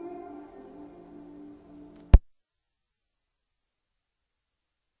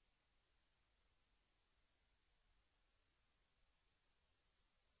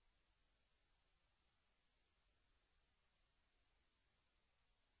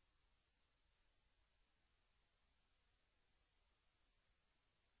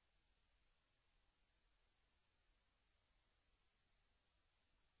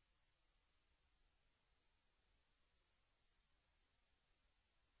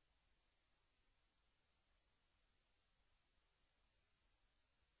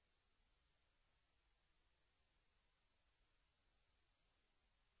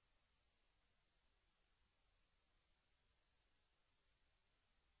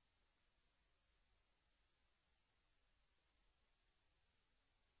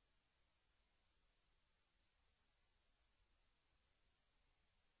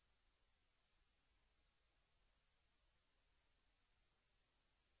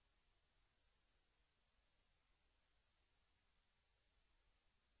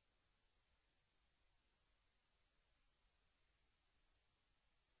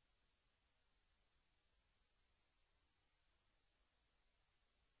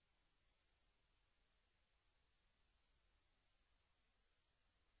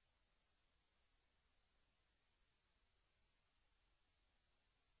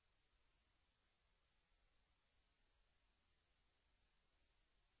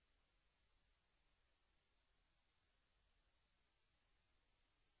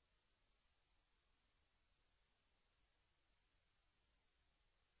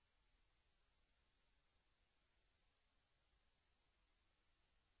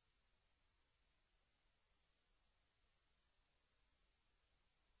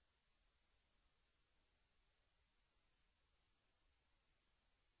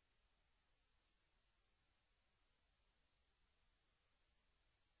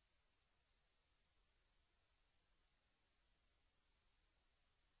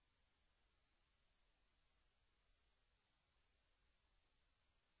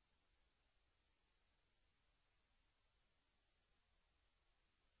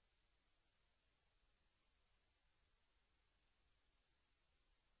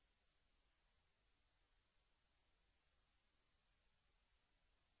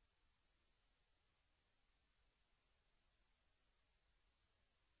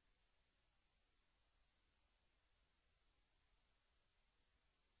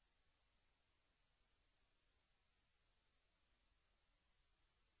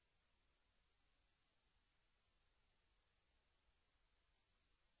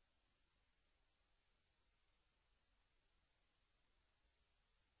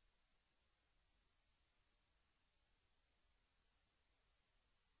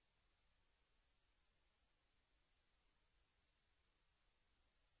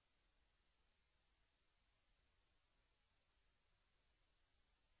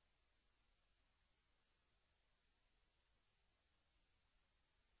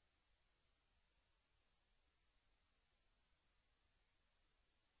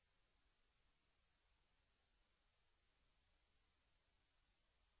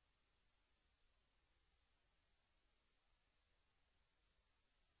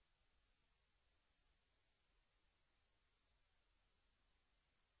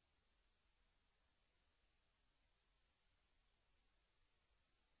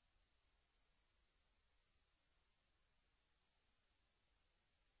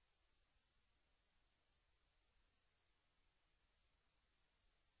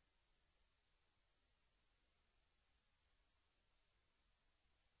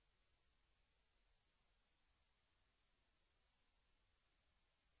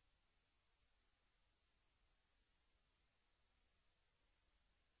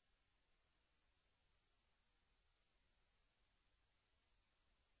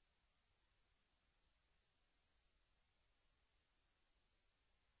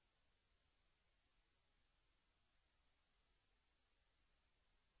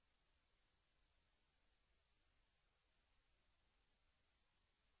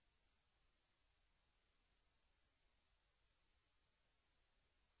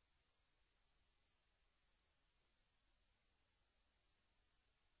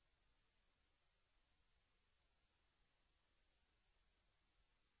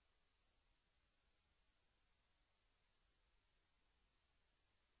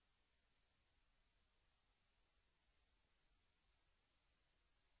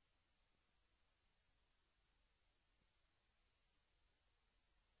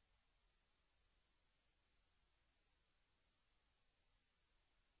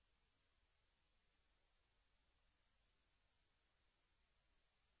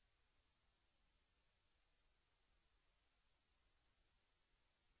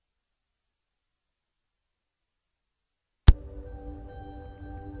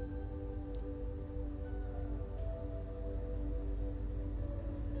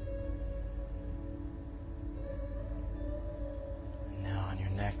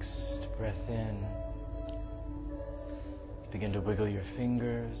 breath in. Begin to wiggle your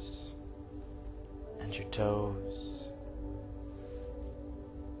fingers and your toes.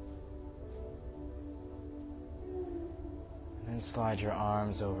 And then slide your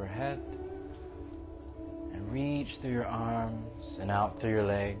arms overhead and reach through your arms and out through your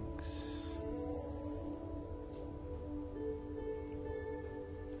legs.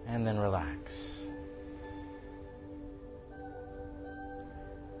 And then relax.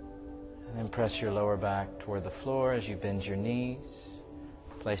 And then press your lower back toward the floor as you bend your knees,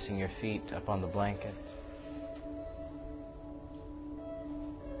 placing your feet up on the blanket.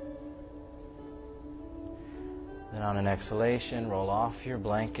 Then on an exhalation, roll off your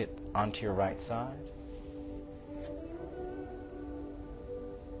blanket onto your right side.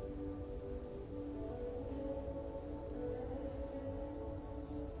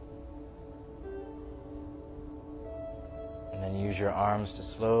 And then use your arms to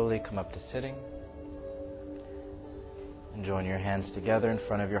slowly come up to sitting. And join your hands together in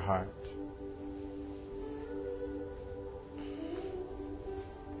front of your heart.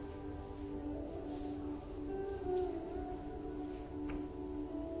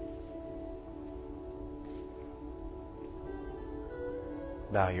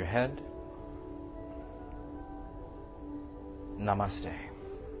 Bow your head. Namaste.